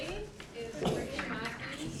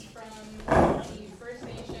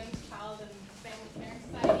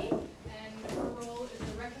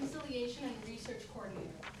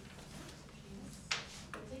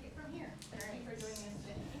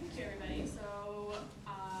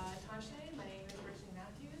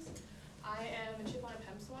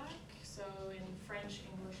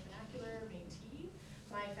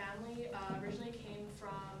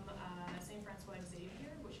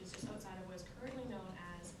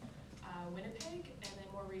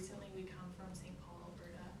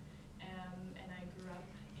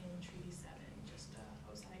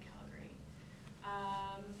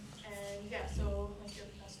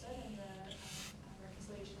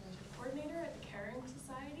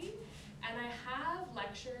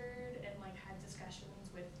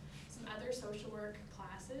social work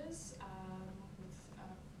classes with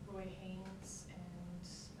Roy Haynes and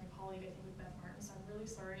my colleague, I think, with Beth Martin. So I'm really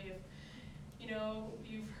sorry if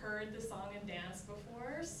you've heard the song and dance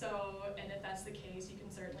before. So, and if that's the case, you can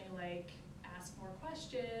certainly ask more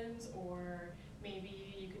questions, or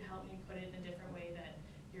maybe you can help me put it in a different way that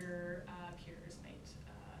your peers might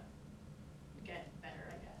get better,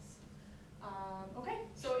 I guess. Okay,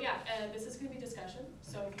 so yeah, this is going to be discussion.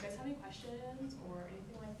 So if you guys have any questions or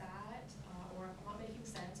anything like that, or if I'm not making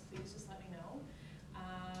sense, please just let me know.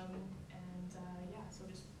 Yeah, so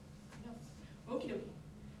just, okie dokie.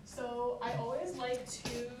 So I always like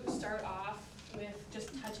to start off with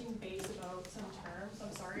just touching base about some terms.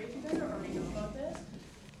 I'm sorry if you guys already know about this,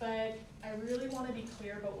 but I really want to be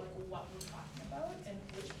clear about what we're talking about and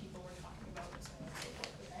which people we're talking about, and so on and so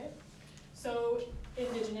forth, okay? So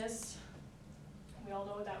Indigenous, we all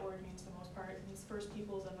know what that word means for the most part. It means First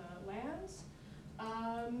Peoples of lands.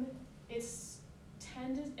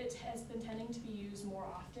 It has been tending to be used more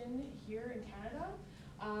often here in Canada,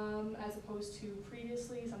 as opposed to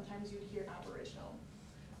previously, sometimes you'd hear Aboriginal.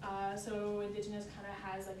 So Indigenous kind of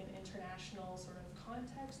has an international sort of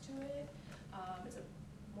context to it. It's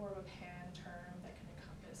more of a pan term that can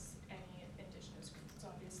encompass any Indigenous group. So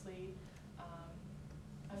obviously,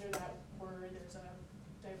 under that word, there's a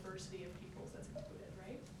diversity of peoples that's included,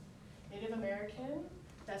 right? Native American,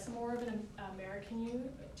 that's more of an American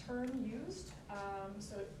term used.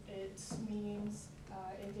 So it means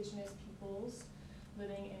Indigenous peoples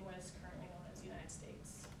living in what is currently known as the United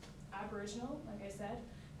States. Aboriginal, like I said,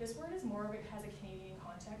 this word is more of it has a Canadian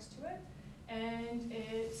context to it, and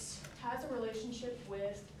it has a relationship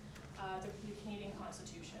with the Canadian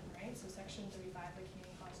Constitution, right? So Section 35 of the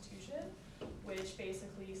Canadian Constitution, which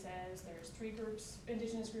basically says there's 3 groups,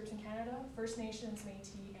 Indigenous groups in Canada: First Nations,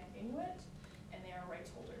 Métis, and Inuit, and they are rights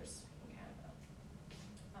holders in Canada.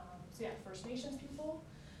 So yeah, First Nations people.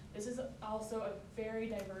 This is also a very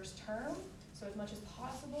diverse term. So as much as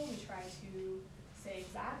possible, we try to say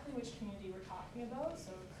exactly which community we're talking about.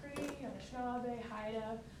 So Cree, Anishinaabe,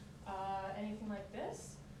 Haida, anything like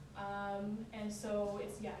this. And so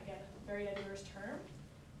it's, yeah, again, a very diverse term.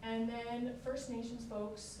 And then First Nations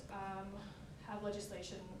folks have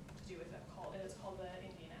legislation to do with it, it's called the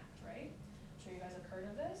Indian Act, right? I'm sure you guys have heard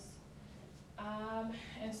of this.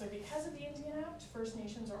 And so because of the Indian Act, First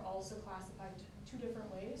Nations are also classified 2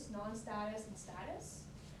 different ways: non-status and status.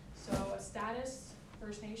 So a status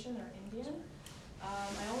First Nation or Indian.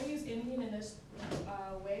 I only use Indian in this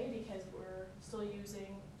way because we're still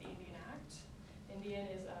using the Indian Act. Indian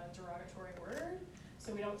is a derogatory word,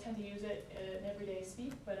 so we don't tend to use it in everyday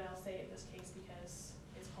speak, but I'll say it in this case because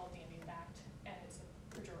it's called the Indian Act and it's a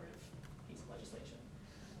pejorative piece of legislation.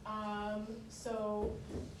 So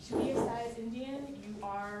to be a status Indian, you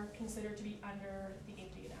are considered to be under the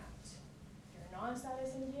Indian Act. If you're a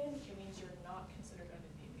non-status Indian, it means you're not considered under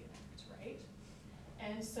the Indian Act, right?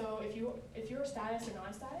 And so if you're status or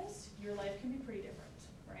non-status, your life can be pretty different,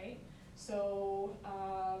 right? So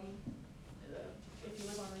if you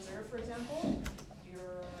live on reserve, for example,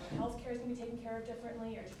 your health care is going to be taken care of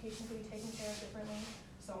differently, your education is going to be taken care of differently,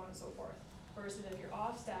 so on and so forth. Versus if you're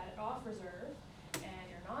off reserve, and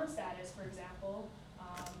you're non-status, for example,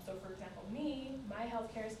 so for example, my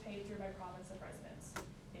health care is paid through my province of residence.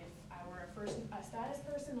 If I were a status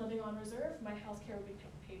person living on reserve, my health care would be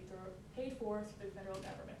paid for through the federal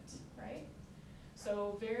government, right?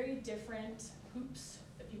 So very different hoops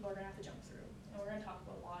that people are going to have to jump through. And we're going to talk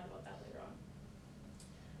a lot about that later on.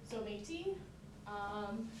 So Métis,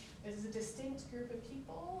 this is a distinct group of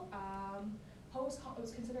people. It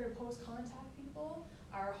was considered a post-contact people.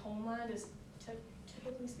 Our homeland is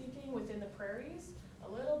typically speaking within the prairies,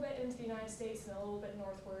 a little bit into the United States and a little bit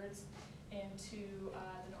northwards into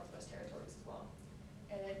the Northwest Territories as well.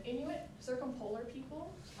 And then Inuit, circumpolar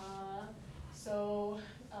people.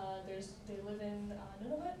 They live in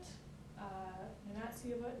Nunavut,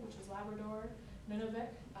 Nunatsiavut, which is Labrador,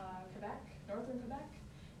 Nunavik, Quebec, northern Quebec,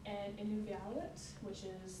 and Inuvialuit, which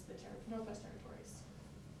is the Northwest Territories.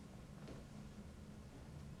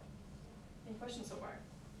 Any questions so far?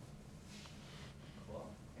 Cool,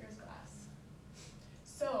 here's class.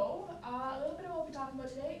 So, a little bit of what we're talking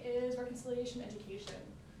about today is reconciliation education.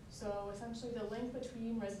 So essentially the link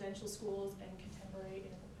between residential schools and contemporary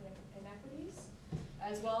inequities,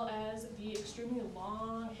 as well as the extremely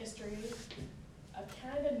long history of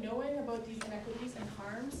Canada knowing about these inequities and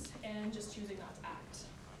harms and just choosing not to act.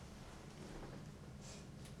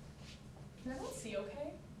 Can everyone see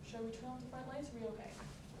okay? Shall we turn off the front lights? Are we okay?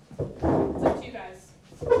 It's up to you guys.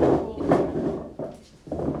 Cool.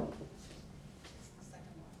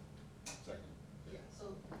 Second one. Yeah, so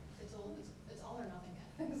it's all or nothing.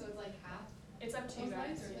 So it's like half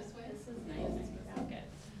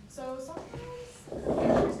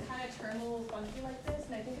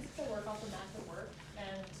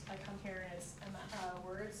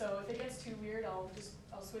password, so if it gets too weird, I'll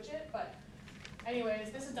switch it, but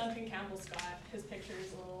anyways, this is Duncan Campbell Scott. His picture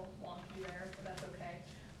is a little wonky there, but that's okay.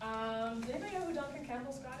 Does anybody know who Duncan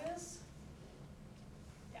Campbell Scott is?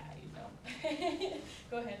 Yeah, you know.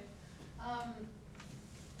 Go ahead.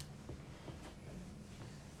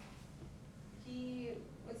 He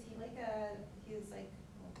was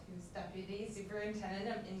deputy superintendent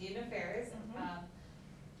of Indian Affairs.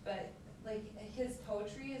 But like his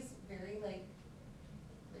poetry is very like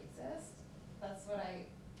racist. That's what I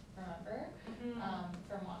remember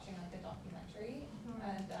from watching like a documentary.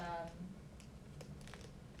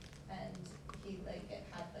 And he like it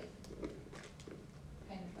had like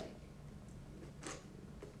kind of like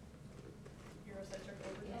Eurocentric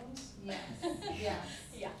overtones. yes.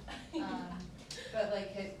 Yeah.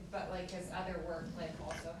 But his other work like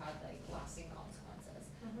also had like lasting consequences.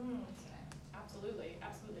 Absolutely,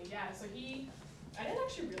 yeah. So I didn't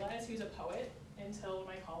actually realize he was a poet until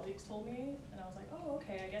my colleagues told me, and I was like, oh,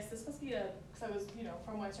 okay, I guess this must be because I was,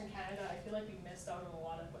 from Western Canada, I feel like we missed out on a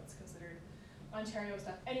lot of what's considered Ontario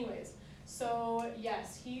stuff. Anyways, so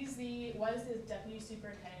yes, was the deputy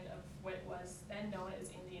superintendent of what was then known as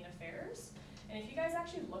Indian Affairs. And if you guys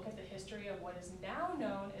actually look at the history of what is now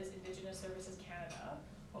known as Indigenous Services Canada,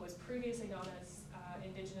 what was previously known as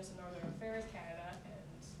Indigenous and Northern Affairs Canada, and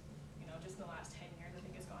just in the last 10 years, I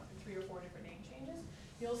think it's gone through 3 or 4 different name changes,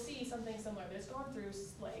 you'll see something similar. But it's gone through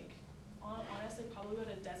honestly probably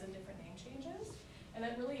about a dozen different name changes, and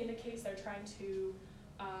that really indicates they're trying to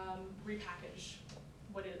repackage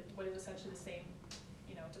what is essentially the same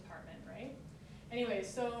department, right? Anyway,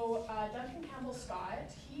 so Duncan Campbell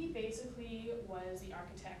Scott, he basically was the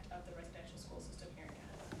architect of the residential school system here in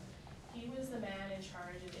Canada. He was the man in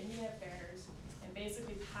charge of Indian Affairs and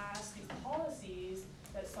basically passed these policies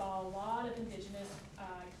that saw a lot of Indigenous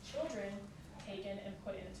children taken and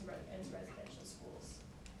put into residential schools.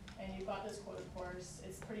 And you've got this quote, of course.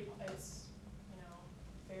 It's very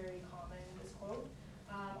common, this quote.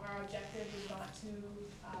 Our objective is not to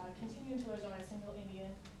continue until there's not a single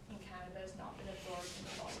Indian in Canada has not been absorbed in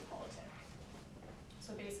the body politic.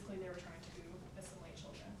 So basically they were trying to assimilate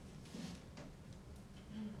children.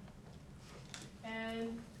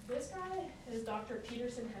 And this guy is Dr.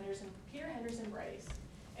 Peter Henderson Bryce.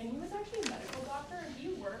 And he was actually a medical doctor, and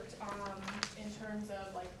he worked in terms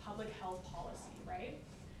of like public health policy, right?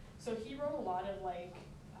 So he wrote a lot of like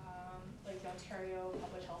the Ontario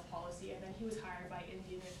public health policy, and then he was hired by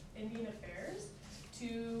Indian Affairs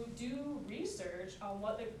to do research on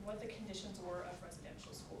what the conditions were of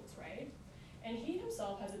residential schools, right? And he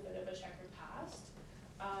himself has a bit of a checkered past,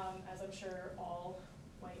 as I'm sure all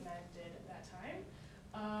white men did at that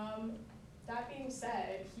time. That being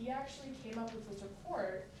said, he actually came up with this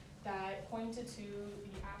report that pointed to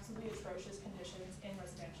the absolutely atrocious conditions in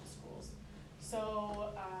residential schools.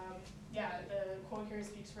 So, the quote here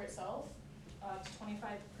speaks for itself. 25%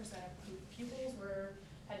 of pupils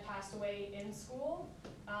had passed away in school.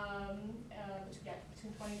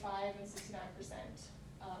 Between 25 and 69%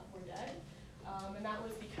 were dead. And that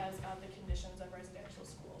was because of the conditions of residential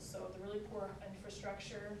schools. So the really poor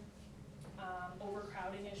infrastructure,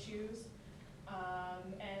 overcrowding issues,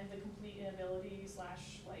 and the complete inability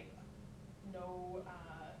 / no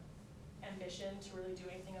ambition to really do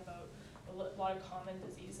anything about a lot of common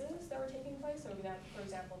diseases that were taking place. So for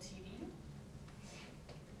example, TB.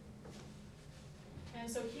 And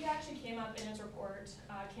so he actually came up in his report,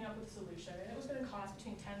 came up with a solution, and it was going to cost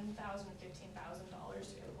between $10,000 and $15,000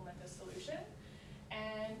 to implement this solution.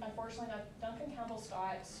 And unfortunately, Duncan Campbell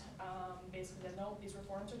Scott basically said, no, these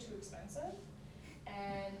reforms are too expensive,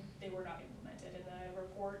 and they were not implemented, and the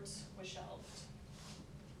report was shelved.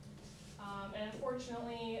 And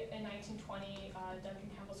unfortunately, in 1920, Duncan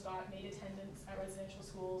Campbell Scott made attendance at residential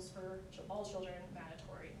schools for all children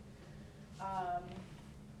mandatory.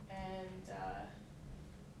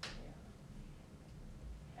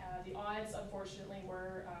 The odds, unfortunately,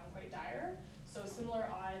 were quite dire. So similar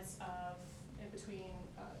odds in between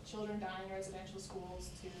children dying in residential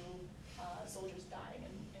schools to soldiers dying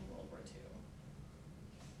in World War II.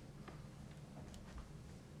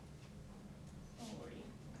 Oh, lordy.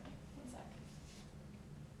 Okay, 1 sec.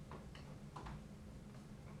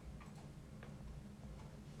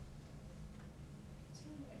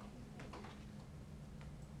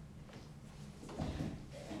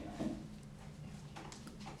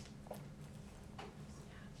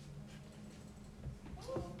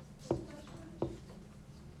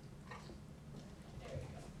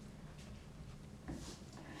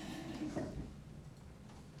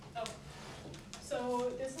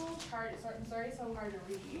 So this little chart is sorry it's so hard to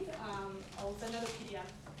read. I'll send out a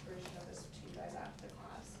PDF version of this to you guys after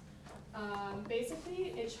class.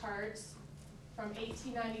 basically it charts from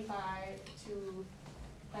 1895 to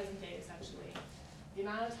present day essentially. The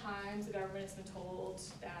amount of times the government has been told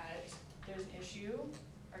that there's an issue,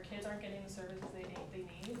 our kids aren't getting the services they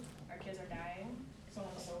need, our kids are dying, so on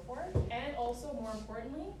and so forth. And also, more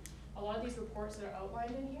importantly, a lot of these reports that are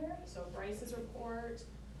outlined in here, so Bryce's report,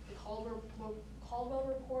 the Caldwell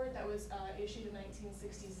report that was issued in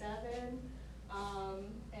 1967,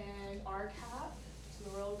 and RCAP, so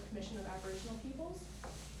the Royal Commission of Aboriginal Peoples,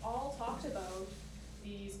 all talked about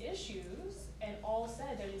these issues and all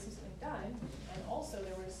said there needs to be something done. And also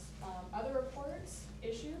there was other reports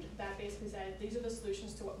issued that basically said these are the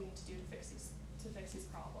solutions to what we need to do to fix these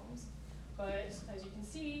problems. But as you can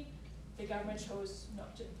see, the government chose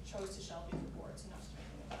to shelve these reports and not to do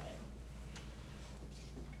anything about it.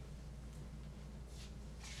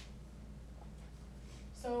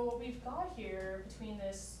 So what we've got here between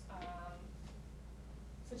this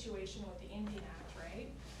situation with the Indian Act, right?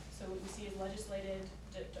 So what we see is legislated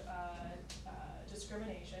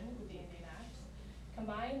discrimination with the Indian Act.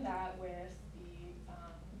 Combine that with the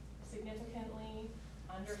significantly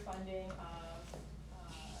underfunding of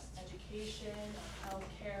education, of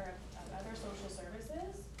healthcare, of other social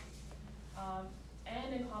services,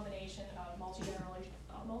 and in combination of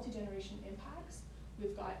multi-generation impacts,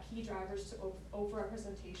 we've got key drivers to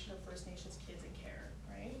overrepresentation of First Nations kids in care,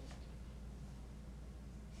 right?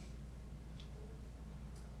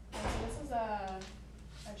 And so this is a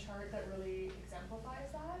chart that really exemplifies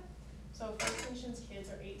that. So First Nations kids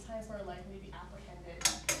are 8 times more likely to be apprehended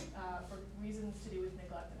for reasons to do with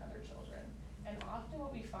neglect than other children. And often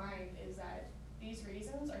what we find is that these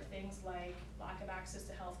reasons are things like lack of access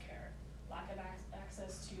to healthcare, lack of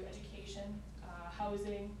access to education,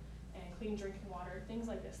 housing, and clean drinking water, things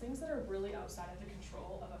like this, things that are really outside of the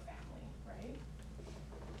control of a family, right?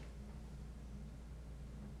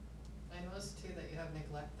 I noticed too that you have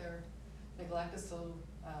neglect there. Neglect is still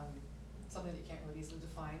something that you can't really easily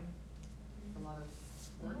define for a lot of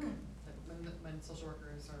work. Like when social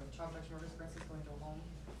workers or child protection workers, for instance, go into a home,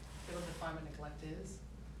 they don't define what neglect is.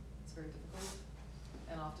 It's very difficult,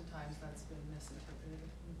 and oftentimes that's been misinterpreted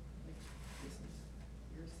in recent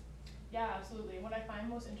years. Yeah, absolutely. And what I find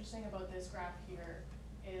most interesting about this graph here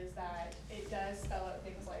is that it does spell out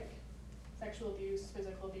things like sexual abuse,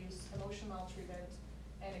 physical abuse, emotional maltreatment,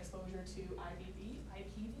 and exposure to IPV,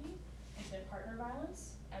 intimate partner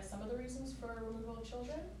violence, as some of the reasons for removal of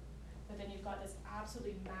children. But then you've got this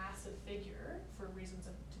absolutely massive figure for reasons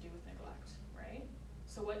to do with neglect, right?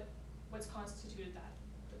 So what's constituted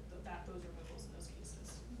those removals in those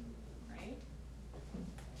cases, right?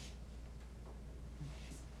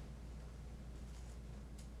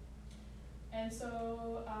 And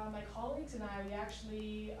so my colleagues and I, we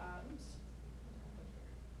actually,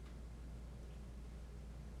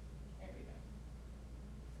 there we go.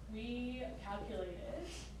 We calculated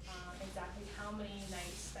exactly how many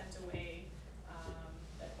nights spent away,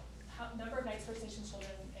 number of nights First Nations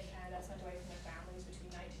children in Canada spent away from their families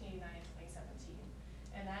between 1989 and 2017.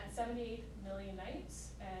 And that's 78 million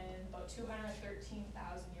nights and about 213,000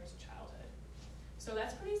 years of childhood. So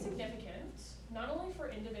that's pretty significant, not only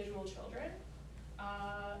for individual children,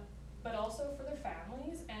 but also for their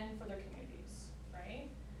families and for their communities, right?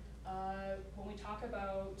 When we talk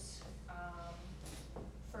about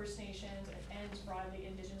First Nations and broadly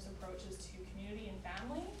Indigenous approaches to community and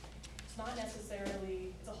family, it's not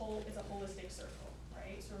necessarily, it's a holistic circle,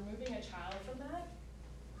 right? So removing a child from that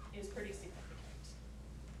is pretty significant.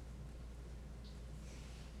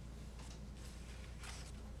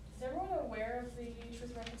 Is everyone aware of the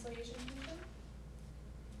Truth and Reconciliation Commission?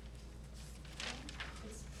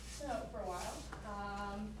 It's been out for a while.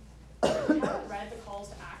 If you haven't read the calls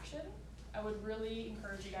to action, I would really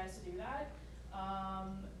encourage you guys to do that.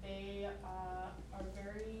 They are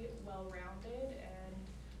very well-rounded, and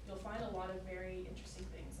you'll find a lot of very interesting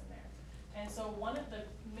things in there. And so one of the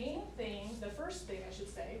main things, the first thing I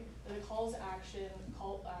should say, that the calls to action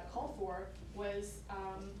called for was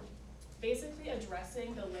basically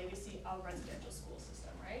addressing the legacy of residential school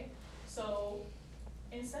system, right? So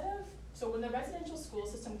when the residential school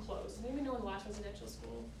system closed, does anybody know when the last residential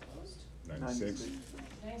school closed? 96.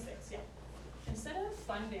 96, yeah. Instead of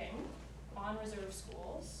funding on-reserve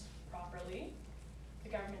schools properly, the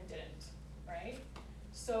government didn't, right?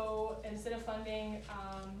 So instead of funding,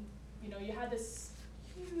 you had this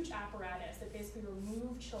huge apparatus that basically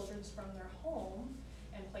removed children from their home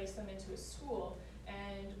and placed them into a school.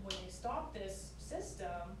 And when they stopped this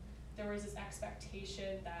system, there was this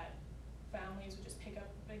expectation that families would just pick up,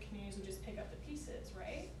 the communities would just pick up the pieces,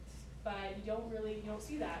 right? But you don't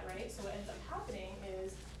see that, right? So what ends up happening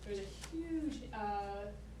is there's a huge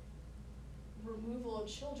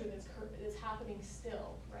vulnerable children is happening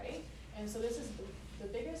still, right? And so this is the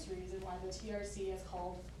biggest reason why the TRC has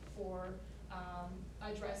called for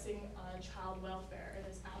addressing child welfare, and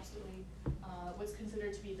is absolutely what's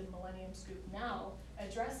considered to be the Millennium Scoop now,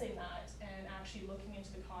 addressing that and actually looking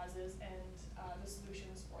into the causes and the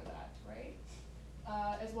solutions for that, right?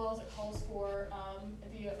 As well as it calls for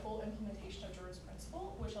the full implementation of Jordan's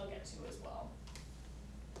Principle, which I'll get to as well.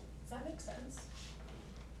 Does that make sense?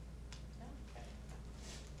 Yeah? Okay.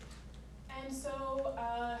 And so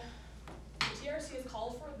the TRC has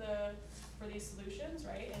called for these solutions,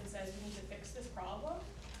 right, and says we need to fix this problem.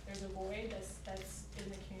 There's a void that's in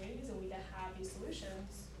the communities, and we need to have these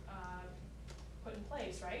solutions put in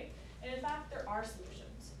place, right? And in fact, there are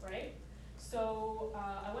solutions, right? So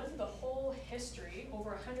I went through the whole history,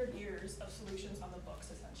 over 100 years of solutions on the books,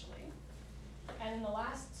 essentially. And in the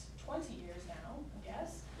last 20 years now, I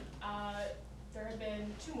guess, there have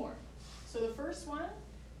been 2 more. So the first one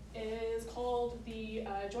is called the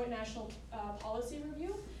Joint National Policy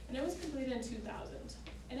Review, and it was completed in 2000.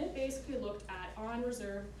 And it basically looked at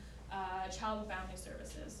on-reserve child and family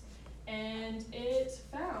services. And it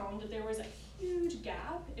found that there was a huge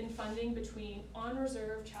gap in funding between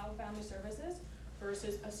on-reserve child and family services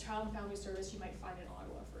versus a child and family service you might find in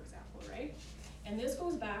Ottawa, for example, right? And this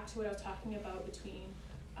goes back to what I was talking about between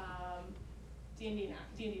the Indian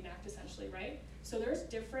Act, essentially, right? So there's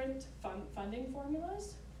different funding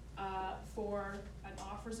formulas for an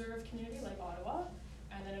off-reserve community like Ottawa,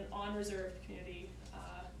 and then an on-reserve community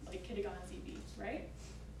like Kitigan and ZB, right?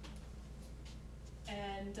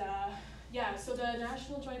 And yeah, so the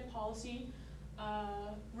National Joint Policy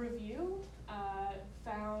Review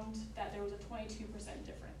found that there was a 22%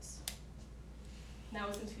 difference. And that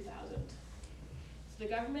was in 2000. So the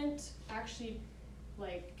government actually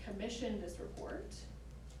commissioned this report,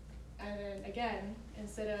 and then again,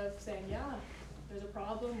 instead of saying, yeah, there's a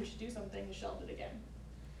problem, we should do something, they shelved it again.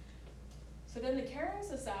 So then the Caring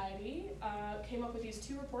Society came up with these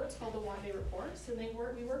 2 reports called the One-Day Reports, and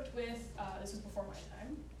we worked with, this was before my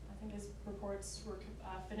time, I think these reports were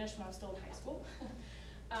finished when I was still in high school.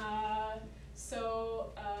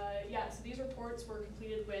 So these reports were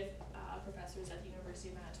completed with professors at the University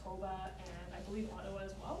of Manitoba and I believe Ottawa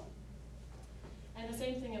as well. And the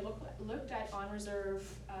same thing, it looked at on-reserve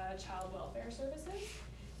child welfare services,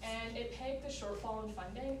 and it pegged the shortfall in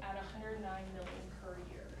funding at $109 million per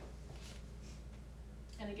year.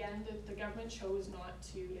 And again, the government chose not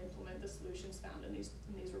to implement the solutions found in these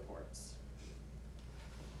reports.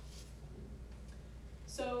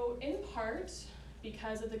 So in part,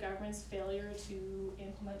 because of the government's failure to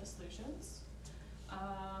implement the solutions,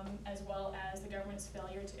 as well as the government's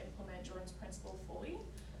failure to implement Jordan's Principle fully,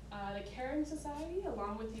 the Caring Society,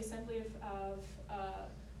 along with the Assembly of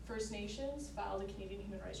First Nations, filed a Canadian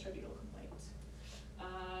Human Rights Tribunal complaint,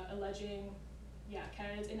 alleging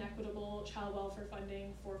Canada's inequitable child welfare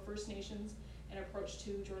funding for First Nations and approach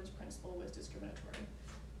to Jordan's Principle was discriminatory.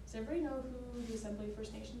 Does everybody know who the Assembly of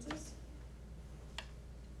First Nations is?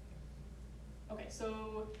 Okay,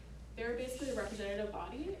 so they're basically a representative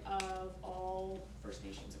body of all First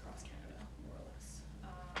Nations across Canada, more or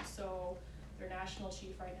less. So their national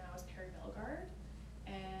chief right now is Perry Bellegarde,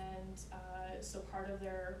 and so part of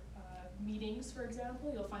their meetings, for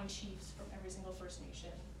example, you'll find chiefs from every single First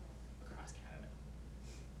Nation across Canada.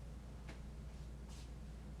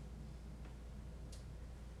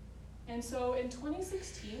 And so in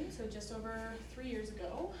 2016, so just over 3 years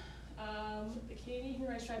ago, the Canadian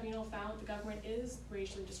Human Rights Tribunal found the government is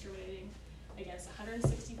racially discriminating against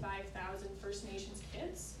 165,000 First Nations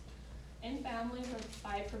kids and families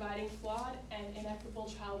by providing flawed and inequitable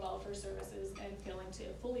child welfare services and failing to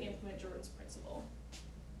fully implement Jordan's Principle.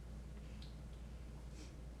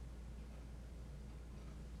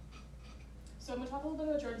 So I'm going to talk a little bit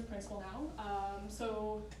about Jordan's Principle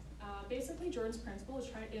now. Basically, Jordan's Principle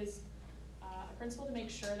is a principle to make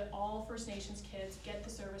sure that all First Nations kids get the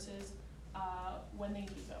services when they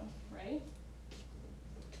need them, right?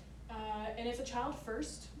 And it's a child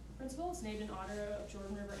first principle. It's named in honor of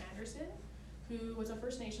Jordan River Anderson, who was a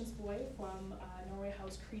First Nations boy from Norway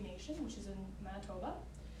House Cree Nation, which is in Manitoba.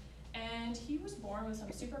 And he was born with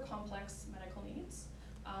some super complex medical needs.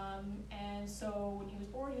 And so when he was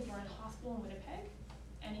born in a hospital in Winnipeg,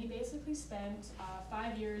 and he basically spent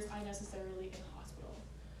 5 years unnecessarily in hospital.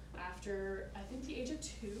 After, I think, the age of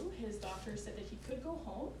 2, his doctor said that he could go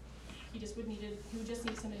home. He would just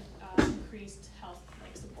need some increased health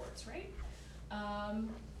supports, right?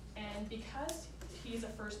 And because he's a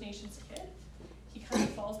First Nations kid, he kind of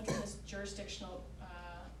falls between this jurisdictional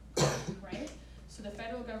right? So the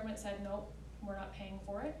federal government said, nope, we're not paying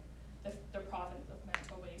for it. The province of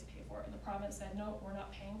Manitoba needs to pay for it. And the province said, said, no, we're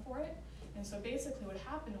not paying for it. And so basically what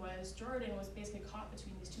happened was Jordan was basically caught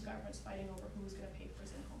between these two governments fighting over who was gonna pay for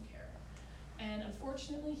his in-home care. And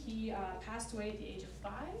unfortunately, he passed away at the age of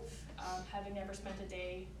 5, having never spent a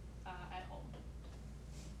day at home.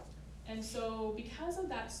 And so because of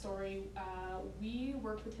that story, we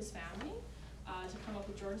worked with his family to come up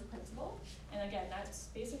with Jordan's principle. And again, that's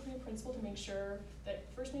basically a principle to make sure that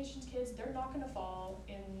First Nations kids, they're not gonna fall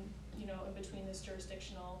in, in between this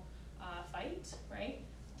jurisdictional fight, right?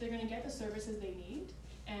 They're gonna get the services they need,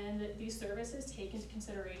 and that these services take into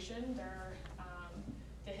consideration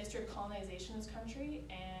the history of colonization in this country,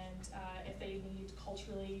 and if they need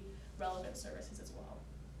culturally relevant services as well.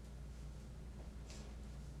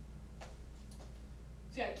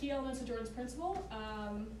 So yeah, key elements of Jordan's principle.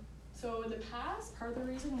 So in the past, part of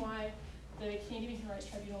the reason why the Canadian Human Rights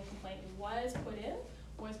Tribunal complaint was put in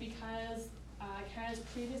was because Canada's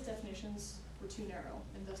previous definitions were too narrow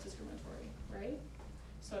and thus discriminatory, right?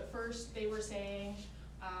 So at first they were saying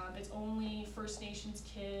it's only First Nations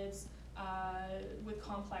kids with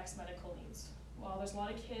complex medical needs. Well, there's a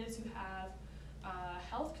lot of kids who have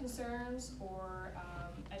health concerns or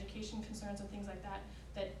education concerns and things like that,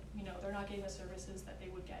 that they're not getting the services that they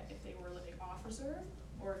would get if they were living off reserve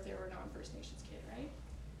or if they were a non-First Nations kid, right?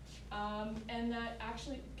 And that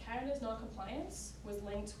actually Canada's non-compliance was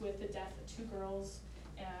linked with the death of 2 girls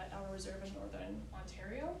on a reserve in Northern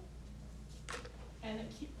Ontario. And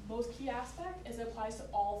the most key aspect is it applies to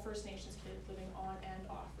all First Nations kids living on and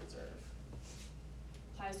off reserve.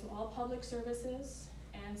 Applies to all public services,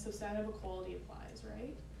 and substantive equality applies,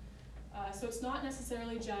 right? So it's not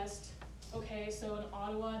necessarily just, okay, so in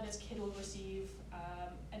Ottawa, this kid will receive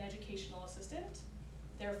an educational assistant.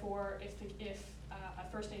 Therefore, if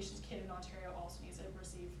a First Nations kid in Ontario also needs to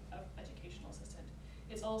receive an educational assistant.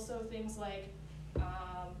 It's also things like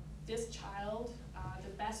this child, the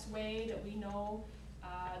best way that we know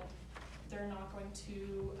they're not going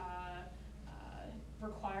to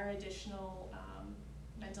require additional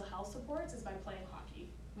mental health supports is by playing hockey.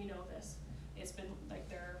 We know this. It's been like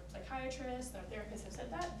their psychiatrists, their therapists have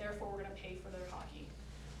said that, therefore we're gonna pay for their hockey.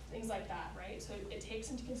 Things like that, right? So it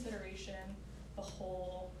takes into consideration the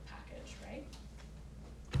whole package, right?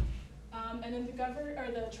 And then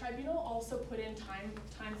the tribunal also put in time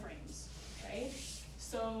frames, right?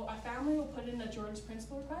 So a family will put in a Jordan's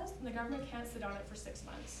principle request, and the government can't sit on it for 6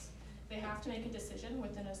 months. They have to make a decision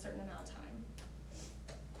within a certain amount of time.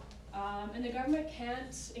 And the government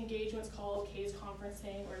can't engage in what's called case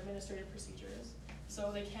conferencing or administrative procedures.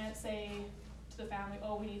 So they can't say to the family,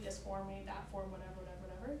 oh, we need this form, we need that form,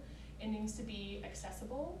 whatever. It needs to be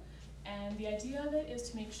accessible. And the idea of it is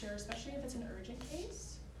to make sure, especially if it's an urgent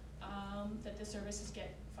case, that the services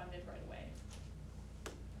get funded right away.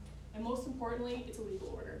 And most importantly, it's a legal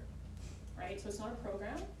order, right? So it's not a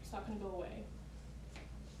program, it's not gonna go away.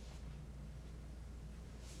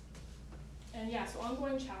 And yeah, so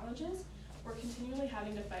ongoing challenges, we're continually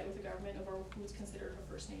having to fight with the government over who's considered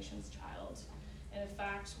a First Nations child. And in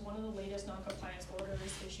fact, one of the latest non-compliance orders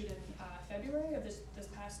issued in February of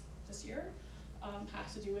this year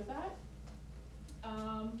has to do with that.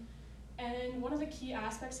 And one of the key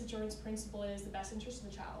aspects of Jordan's principle is the best interest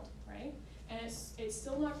of the child, right? And it's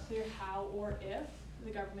still not clear how or if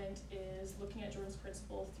the government is looking at Jordan's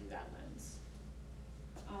principle through that lens.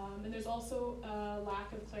 And there's also a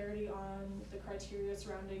lack of clarity on the criteria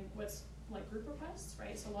surrounding what's like group requests,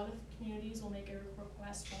 right? So a lot of communities will make a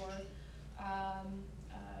request for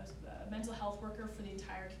a mental health worker for the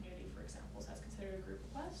entire community, for example, so that's considered a group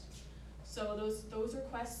request. So those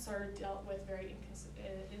requests are dealt with very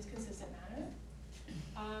inconsistent manner.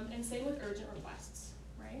 And same with urgent requests,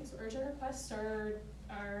 right? So urgent requests are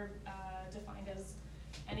defined as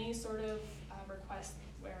any sort of request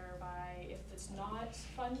whereby if it's not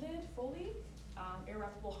funded fully,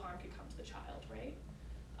 irreparable harm could come to the child, right?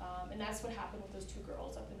 And that's what happened with those 2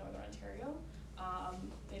 girls up in Northern Ontario.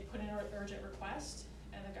 They put in an urgent request,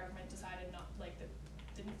 and the government decided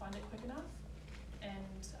didn't fund it quick enough,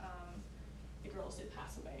 and the girls did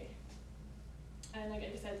pass away. And like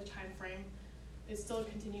I said, the time frame, it still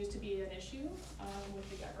continues to be an issue with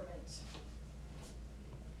the government.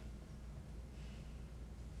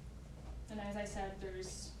 And as I said,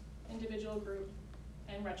 there's individual, group,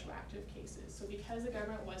 and retroactive cases. So because the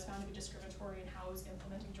government was found to be discriminatory in how it was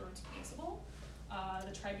implementing Jordan's principle,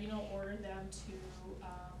 the tribunal ordered them to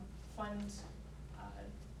fund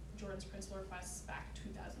Jordan's principle requests back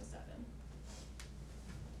in 2007.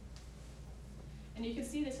 And you can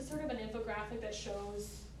see this is sort of an infographic that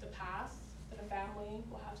shows the path that a family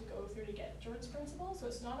will have to go through to get Jordan's principle. So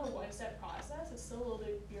it's not a one-step process, it's still a little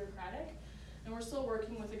bit bureaucratic. And we're still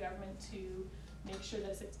working with the government to make sure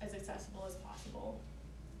that it's as accessible as possible.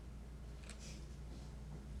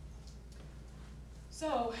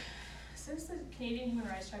 So, since the Canadian Human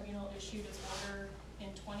Rights Tribunal issued its order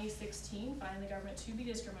in 2016 finding the government to be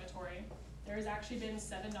discriminatory, there has actually been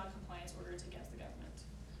 7 non-compliance orders against the government.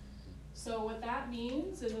 So what that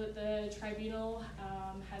means is that the tribunal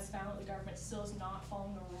has found that the government still is not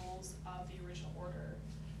following the rules of the original order.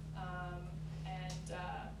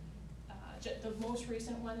 The most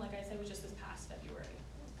recent one, like I said, was just this past February.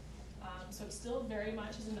 So it still very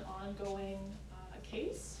much is an ongoing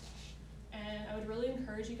case. And I would really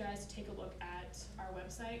encourage you guys to take a look at our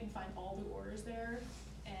website and find all the orders there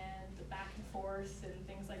and the back and forth and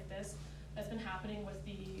things like this that's been happening with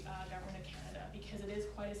the government of Canada, because it is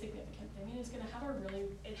quite a significant thing, and it's going to have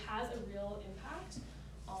it has a real impact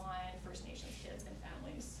on First Nations kids and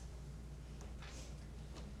families.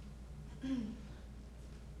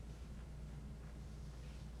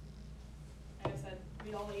 Like I said,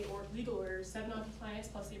 read all 8 legal orders, 7 non-compliance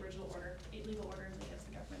plus the original order, 8 legal orders against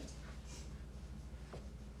the government.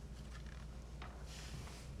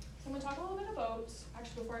 So I'm going to talk a little bit about,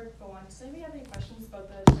 actually before I go on, does anybody have any questions about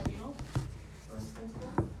the tribunal?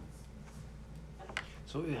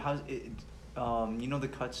 So it has you know, the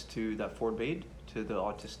cuts to that Fort Bade to the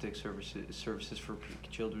autistic services for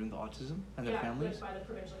children with autism and their families. Yeah, by the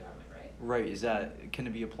provincial government, right? Right. Is that, can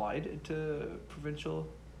it be applied to provincial?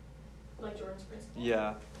 Like Jordan's principle?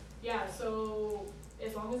 Yeah. Yeah. So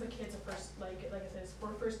as long as the kids are first, like I said, it's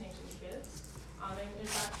for First Nations kids. In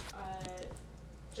fact,